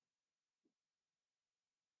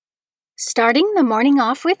Starting the morning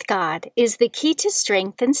off with God is the key to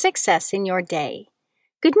strength and success in your day.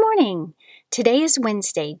 Good morning. Today is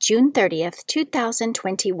Wednesday, June 30th,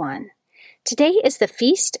 2021. Today is the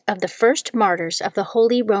feast of the first martyrs of the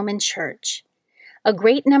Holy Roman Church. A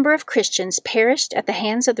great number of Christians perished at the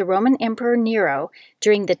hands of the Roman Emperor Nero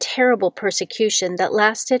during the terrible persecution that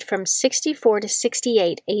lasted from 64 to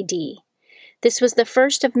 68 AD. This was the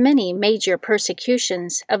first of many major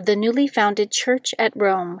persecutions of the newly founded Church at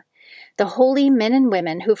Rome. The holy men and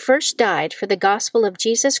women who first died for the gospel of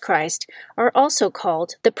Jesus Christ are also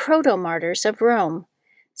called the proto-martyrs of Rome.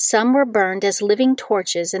 Some were burned as living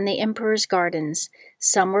torches in the emperor's gardens.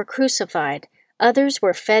 Some were crucified. Others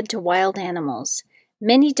were fed to wild animals.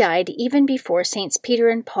 Many died even before Saints Peter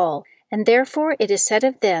and Paul, and therefore it is said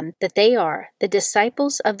of them that they are the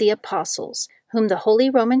disciples of the apostles, whom the Holy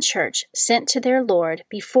Roman Church sent to their Lord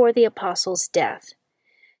before the apostles' death.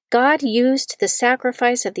 God used the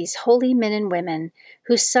sacrifice of these holy men and women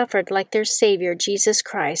who suffered like their Savior Jesus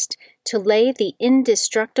Christ to lay the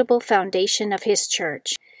indestructible foundation of His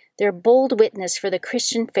church. Their bold witness for the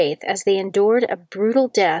Christian faith as they endured a brutal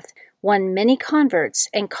death won many converts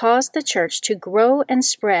and caused the church to grow and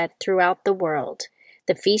spread throughout the world.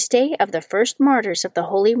 The feast day of the first martyrs of the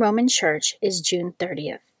Holy Roman Church is June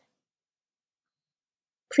 30th.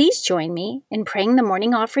 Please join me in praying the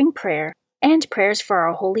morning offering prayer and prayers for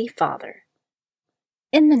our Holy Father.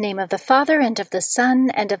 In the name of the Father, and of the Son,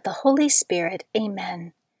 and of the Holy Spirit,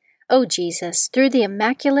 Amen. O Jesus, through the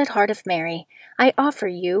Immaculate Heart of Mary, I offer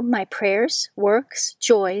you my prayers, works,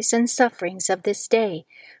 joys, and sufferings of this day,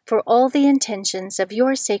 for all the intentions of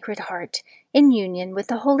your Sacred Heart, in union with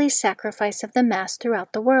the holy sacrifice of the Mass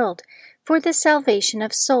throughout the world, for the salvation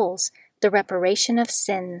of souls, the reparation of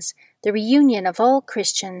sins, the reunion of all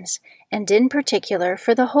Christians, and in particular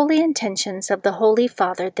for the holy intentions of the Holy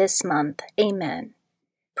Father this month. Amen.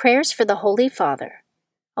 Prayers for the Holy Father.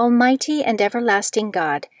 Almighty and everlasting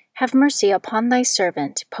God, have mercy upon thy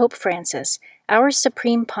servant, Pope Francis, our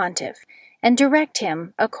Supreme Pontiff, and direct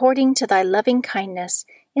him, according to thy loving kindness,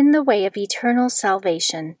 in the way of eternal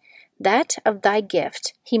salvation, that of thy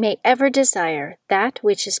gift he may ever desire that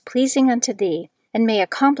which is pleasing unto thee, and may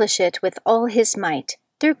accomplish it with all his might,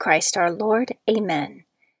 through Christ our Lord. Amen.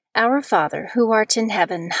 Our Father, who art in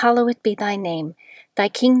heaven, hallowed be thy name. Thy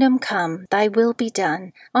kingdom come, thy will be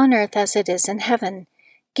done, on earth as it is in heaven.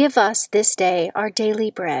 Give us this day our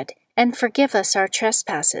daily bread, and forgive us our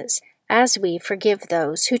trespasses, as we forgive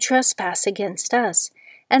those who trespass against us.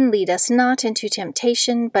 And lead us not into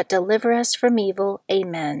temptation, but deliver us from evil.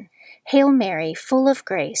 Amen. Hail Mary, full of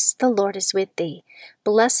grace, the Lord is with thee.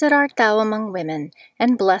 Blessed art thou among women,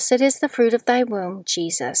 and blessed is the fruit of thy womb,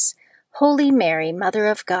 Jesus. Holy Mary, Mother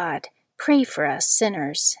of God, pray for us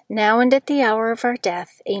sinners, now and at the hour of our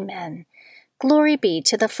death. Amen. Glory be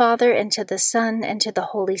to the Father, and to the Son, and to the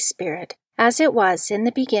Holy Spirit, as it was in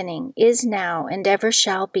the beginning, is now, and ever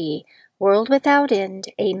shall be, world without end.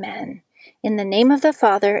 Amen. In the name of the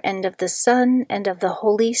Father, and of the Son, and of the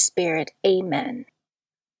Holy Spirit. Amen.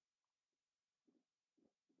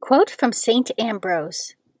 Quote from St.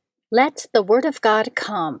 Ambrose: Let the word of God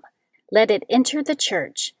come. Let it enter the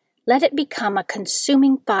church. Let it become a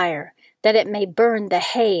consuming fire, that it may burn the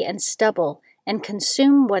hay and stubble, and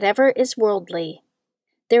consume whatever is worldly.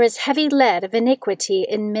 There is heavy lead of iniquity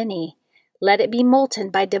in many. Let it be molten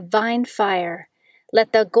by divine fire.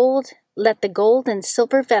 Let the gold and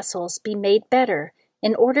silver vessels be made better,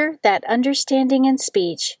 in order that understanding and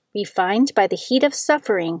speech, refined by the heat of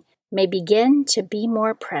suffering, may begin to be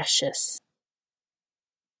more precious.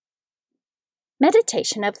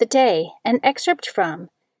 Meditation of the Day, an excerpt from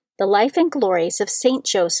The Life and Glories of Saint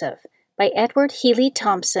Joseph by Edward Healy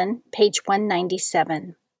Thompson, page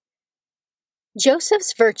 197.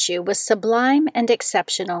 Joseph's virtue was sublime and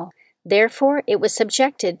exceptional, therefore it was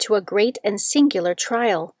subjected to a great and singular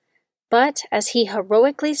trial. But as he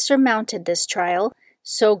heroically surmounted this trial,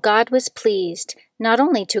 so God was pleased, not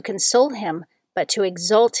only to console him, but to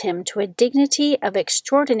exalt him to a dignity of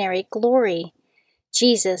extraordinary glory.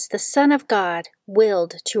 Jesus, the Son of God,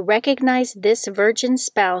 willed to recognize this virgin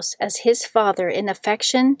spouse as his father in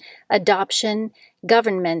affection, adoption,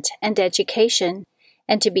 government, and education,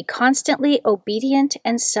 and to be constantly obedient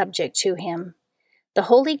and subject to him. The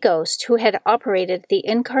Holy Ghost, who had operated the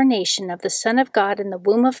incarnation of the Son of God in the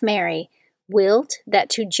womb of Mary, willed that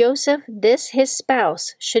to Joseph this his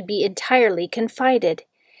spouse should be entirely confided.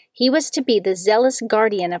 He was to be the zealous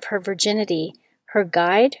guardian of her virginity, her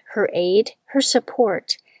guide, her aid, her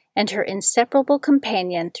support, and her inseparable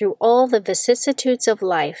companion through all the vicissitudes of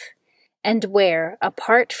life. And where,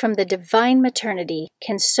 apart from the divine maternity,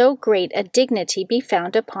 can so great a dignity be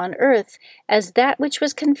found upon earth as that which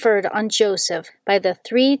was conferred on Joseph by the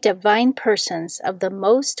three divine persons of the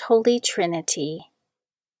most holy Trinity?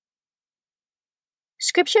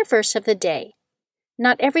 Scripture verse of the day.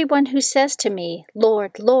 Not everyone who says to me,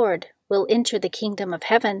 Lord, Lord, will enter the kingdom of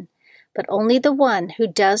heaven, but only the one who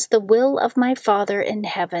does the will of my Father in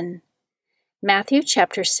heaven. Matthew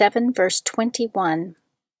chapter 7, verse 21.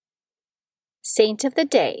 Saint of the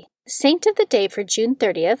Day. The saint of the day for June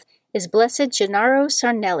 30th is Blessed Gennaro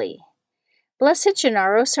Sarnelli. Blessed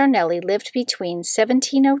Gennaro Sarnelli lived between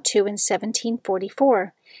 1702 and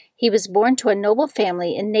 1744. He was born to a noble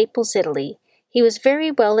family in Naples, Italy. He was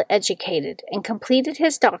very well educated and completed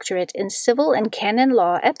his doctorate in civil and canon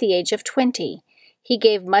law at the age of 20. He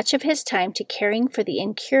gave much of his time to caring for the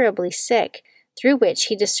incurably sick, through which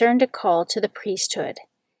he discerned a call to the priesthood.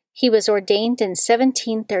 He was ordained in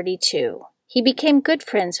 1732. He became good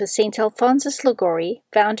friends with St. Alphonsus Liguori,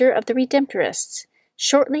 founder of the Redemptorists.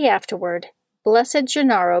 Shortly afterward, Blessed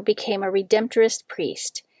Gennaro became a Redemptorist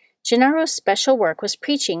priest. Gennaro's special work was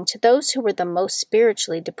preaching to those who were the most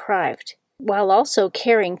spiritually deprived, while also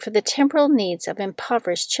caring for the temporal needs of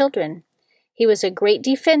impoverished children. He was a great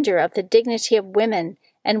defender of the dignity of women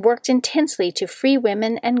and worked intensely to free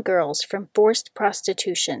women and girls from forced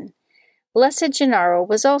prostitution. Blessed Gennaro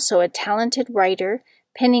was also a talented writer,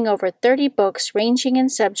 penning over 30 books ranging in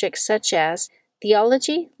subjects such as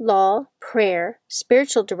theology, law, prayer,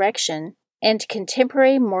 spiritual direction, and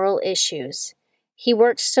contemporary moral issues. He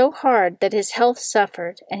worked so hard that his health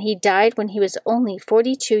suffered, and he died when he was only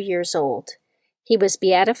 42 years old. He was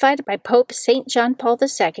beatified by Pope St. John Paul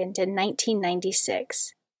II in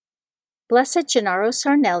 1996. Blessed Gennaro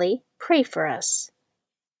Sarnelli, pray for us.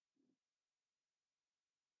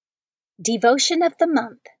 Devotion of the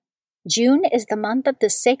Month. June is the month of the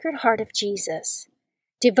Sacred Heart of Jesus.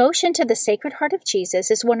 Devotion to the Sacred Heart of Jesus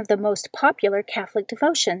is one of the most popular Catholic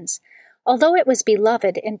devotions. Although it was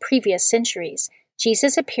beloved in previous centuries,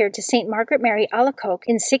 Jesus appeared to St. Margaret Mary Alacoque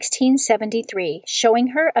in 1673, showing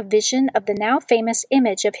her a vision of the now famous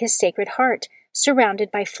image of his Sacred Heart,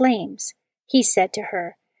 surrounded by flames. He said to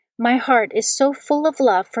her, "My heart is so full of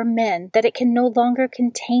love for men that it can no longer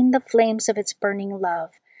contain the flames of its burning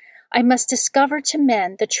love. I must discover to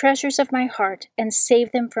men the treasures of my heart and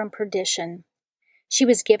save them from perdition." She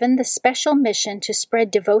was given the special mission to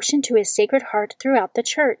spread devotion to his Sacred Heart throughout the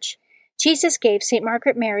Church. Jesus gave St.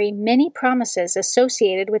 Margaret Mary many promises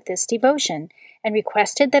associated with this devotion and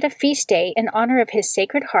requested that a feast day in honor of his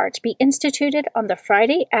Sacred Heart be instituted on the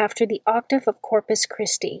Friday after the octave of Corpus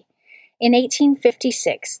Christi. In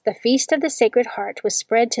 1856, the Feast of the Sacred Heart was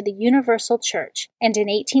spread to the Universal Church, and in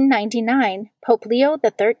 1899, Pope Leo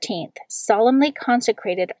XIII solemnly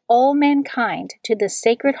consecrated all mankind to the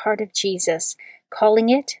Sacred Heart of Jesus, calling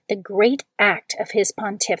it the great act of his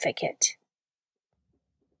pontificate.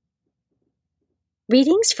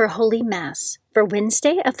 Readings for Holy Mass for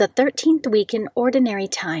Wednesday of the 13th week in Ordinary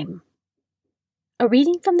Time. A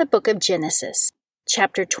reading from the book of Genesis,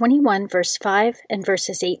 chapter 21, verse 5 and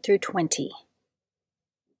verses 8 through 20.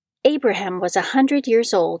 Abraham was 100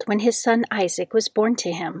 years old when his son Isaac was born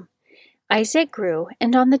to him. Isaac grew,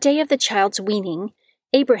 and on the day of the child's weaning,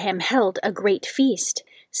 Abraham held a great feast.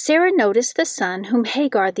 Sarah noticed the son whom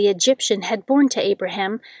Hagar the Egyptian had borne to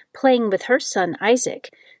Abraham playing with her son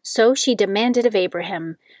Isaac. So she demanded of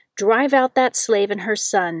Abraham, "Drive out that slave and her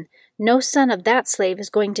son. No son of that slave is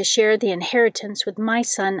going to share the inheritance with my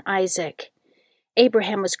son Isaac."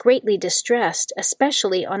 Abraham was greatly distressed,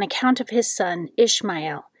 especially on account of his son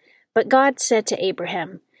Ishmael. But God said to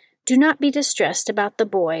Abraham, "Do not be distressed about the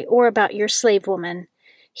boy or about your slave woman.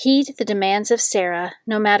 Heed the demands of Sarah,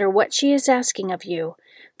 no matter what she is asking of you,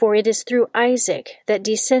 for it is through Isaac that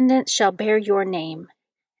descendants shall bear your name.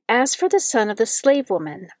 As for the son of the slave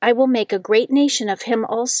woman, I will make a great nation of him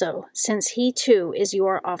also, since he too is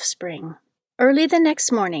your offspring." Early the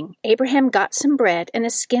next morning, Abraham got some bread and a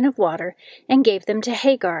skin of water and gave them to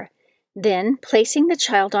Hagar. Then, placing the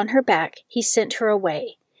child on her back, he sent her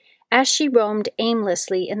away. As she roamed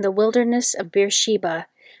aimlessly in the wilderness of Beersheba,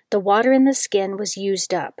 the water in the skin was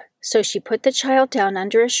used up, so she put the child down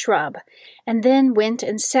under a shrub, and then went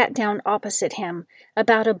and sat down opposite him,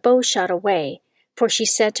 about a bowshot away, for she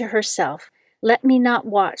said to herself, "Let me not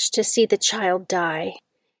watch to see the child die."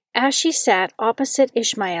 As she sat opposite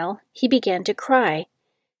Ishmael, he began to cry.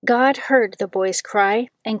 God heard the boy's cry,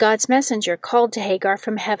 and God's messenger called to Hagar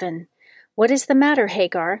from heaven. "What is the matter,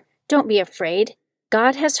 Hagar? Don't be afraid.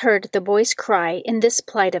 God has heard the boy's cry in this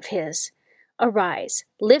plight of his. Arise,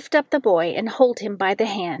 lift up the boy and hold him by the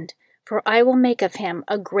hand, for I will make of him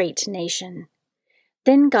a great nation."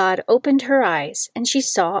 Then God opened her eyes, and she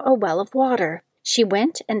saw a well of water. She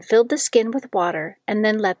went and filled the skin with water, and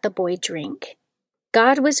then let the boy drink.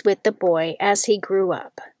 God was with the boy as he grew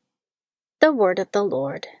up. The word of the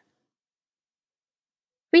Lord.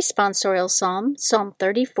 Responsorial Psalm, Psalm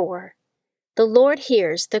 34. The Lord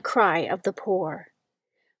hears the cry of the poor.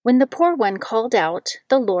 When the poor one called out,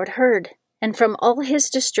 the Lord heard, and from all his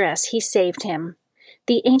distress he saved him.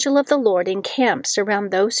 The angel of the Lord encamps around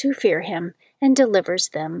those who fear him and delivers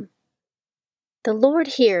them. The Lord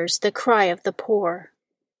hears the cry of the poor.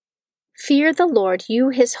 Fear the Lord, you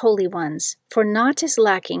his holy ones, for naught is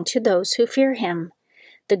lacking to those who fear him.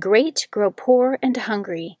 The great grow poor and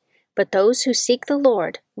hungry, but those who seek the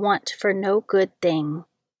Lord want for no good thing.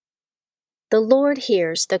 The Lord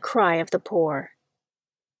hears the cry of the poor.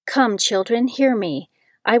 Come, children, hear me.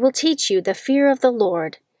 I will teach you the fear of the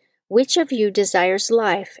Lord. Which of you desires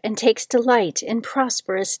life and takes delight in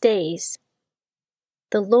prosperous days?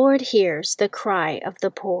 The Lord hears the cry of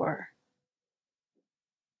the poor.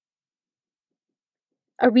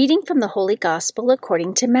 A reading from the Holy Gospel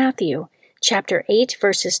according to Matthew, chapter 8,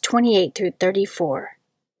 verses 28 through 34.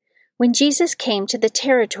 When Jesus came to the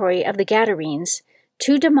territory of the Gadarenes,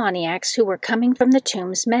 2 demoniacs who were coming from the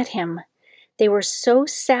tombs met him. They were so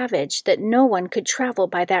savage that no one could travel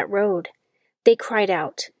by that road. They cried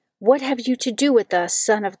out, "What have you to do with us,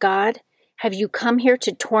 Son of God? Have you come here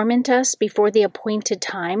to torment us before the appointed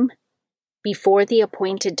time?" Before the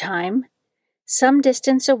appointed time? Some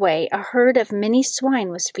distance away, a herd of many swine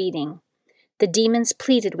was feeding. The demons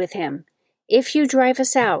pleaded with him, "If you drive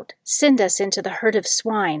us out, send us into the herd of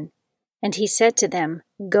swine." And he said to them,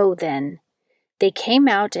 "Go then." They came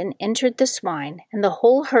out and entered the swine, and the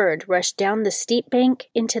whole herd rushed down the steep bank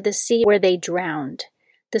into the sea, where they drowned.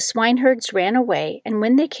 The swineherds ran away, and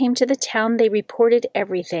when they came to the town they reported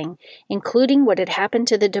everything, including what had happened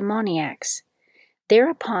to the demoniacs.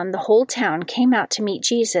 Thereupon the whole town came out to meet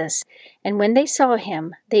Jesus, and when they saw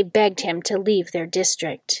him, they begged him to leave their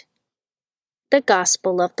district. The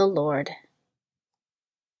Gospel of the Lord.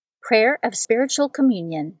 Prayer of Spiritual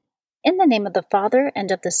Communion. In the name of the Father, and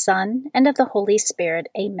of the Son, and of the Holy Spirit,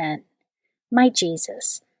 Amen. My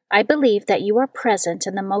Jesus, I believe that you are present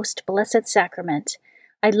in the most blessed sacrament.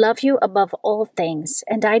 I love you above all things,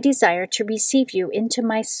 and I desire to receive you into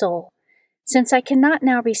my soul. Since I cannot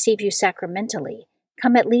now receive you sacramentally,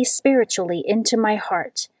 come at least spiritually into my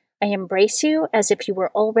heart. I embrace you as if you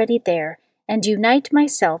were already there, and unite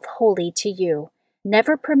myself wholly to you.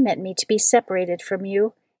 Never permit me to be separated from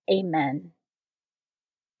you. Amen.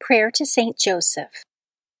 Prayer to Saint Joseph.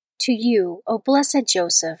 To you, O blessed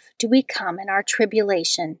Joseph, do we come in our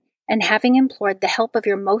tribulation, and having implored the help of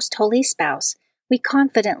your most holy spouse, we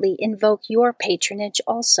confidently invoke your patronage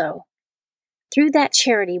also. Through that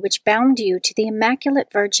charity which bound you to the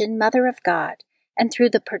Immaculate Virgin Mother of God, and through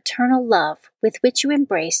the paternal love with which you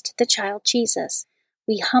embraced the child Jesus,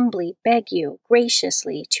 we humbly beg you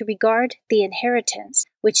graciously to regard the inheritance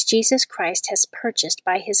which Jesus Christ has purchased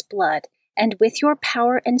by his blood, and with your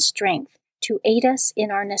power and strength to aid us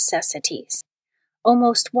in our necessities. O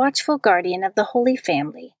most watchful guardian of the Holy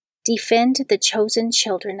Family, defend the chosen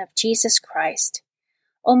children of Jesus Christ.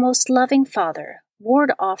 O most loving Father,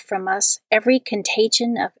 ward off from us every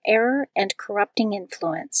contagion of error and corrupting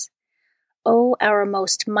influence. O our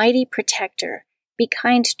most mighty protector, be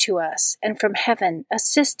kind to us, and from heaven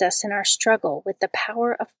assist us in our struggle with the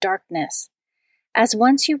power of darkness. As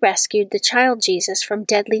once you rescued the child Jesus from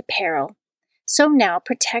deadly peril, so now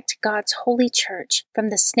protect God's holy church from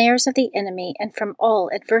the snares of the enemy and from all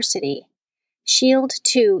adversity. Shield,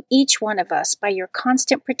 too, each one of us by your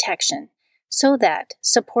constant protection, so that,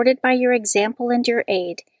 supported by your example and your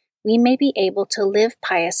aid, we may be able to live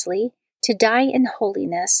piously, to die in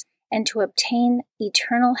holiness, and to obtain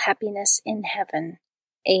eternal happiness in heaven.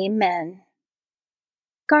 Amen.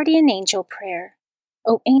 Guardian Angel Prayer.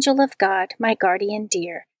 O angel of God, my guardian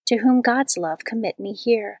dear, to whom God's love commit me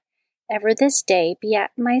here, ever this day be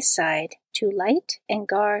at my side, to light and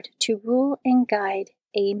guard, to rule and guide.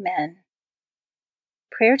 Amen.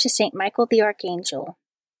 Prayer to Saint Michael the Archangel.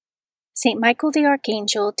 Saint Michael the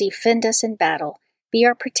Archangel, defend us in battle, be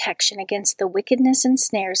our protection against the wickedness and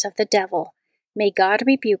snares of the devil. May God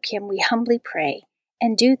rebuke him, we humbly pray.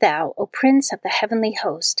 And do thou, O Prince of the heavenly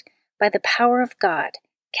host, by the power of God,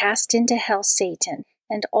 cast into hell Satan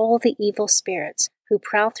and all the evil spirits who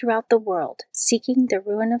prowl throughout the world, seeking the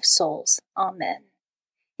ruin of souls. Amen.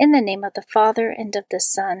 In the name of the Father, and of the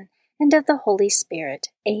Son, and of the Holy Spirit.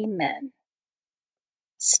 Amen.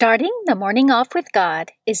 Starting the morning off with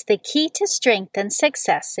God is the key to strength and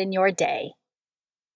success in your day.